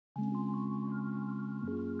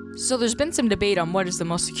So there's been some debate on what is the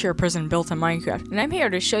most secure prison built in Minecraft, and I'm here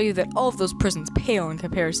to show you that all of those prisons pale in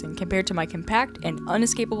comparison compared to my compact and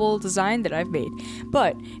unescapable design that I've made,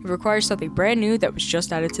 but it requires something brand new that was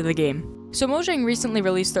just added to the game. So Mojang recently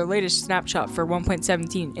released their latest snapshot for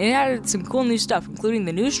 1.17, and it added some cool new stuff, including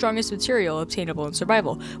the new strongest material obtainable in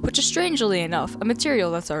survival, which is strangely enough a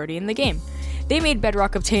material that's already in the game. They made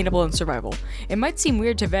bedrock obtainable in survival. It might seem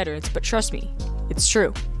weird to veterans, but trust me, it's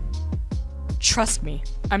true. Trust me.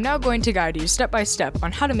 I'm now going to guide you step by step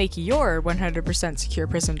on how to make your 100% secure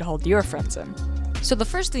prison to hold your friends in. So the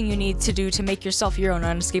first thing you need to do to make yourself your own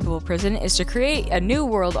unescapable prison is to create a new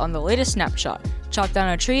world on the latest snapshot. Chop down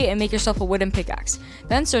a tree and make yourself a wooden pickaxe.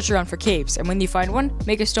 Then search around for caves, and when you find one,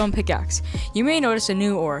 make a stone pickaxe. You may notice a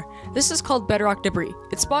new ore. This is called bedrock debris.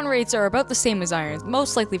 Its spawn rates are about the same as iron,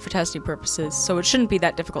 most likely for testing purposes, so it shouldn't be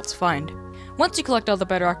that difficult to find. Once you collect all the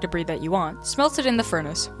bedrock debris that you want, smelt it in the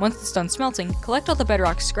furnace. Once it's done smelting, collect all the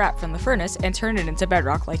bedrock scrap from the furnace and turn it into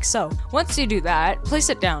bedrock like so. Once you do that, place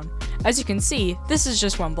it down. As you can see, this is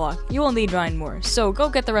just one block. You will need 9 more, so go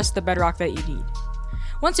get the rest of the bedrock that you need.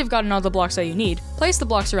 Once you've gotten all the blocks that you need, place the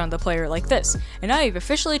blocks around the player like this, and now you've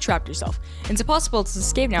officially trapped yourself. It's impossible to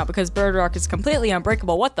escape now because bedrock is completely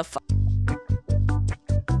unbreakable. What the fuck?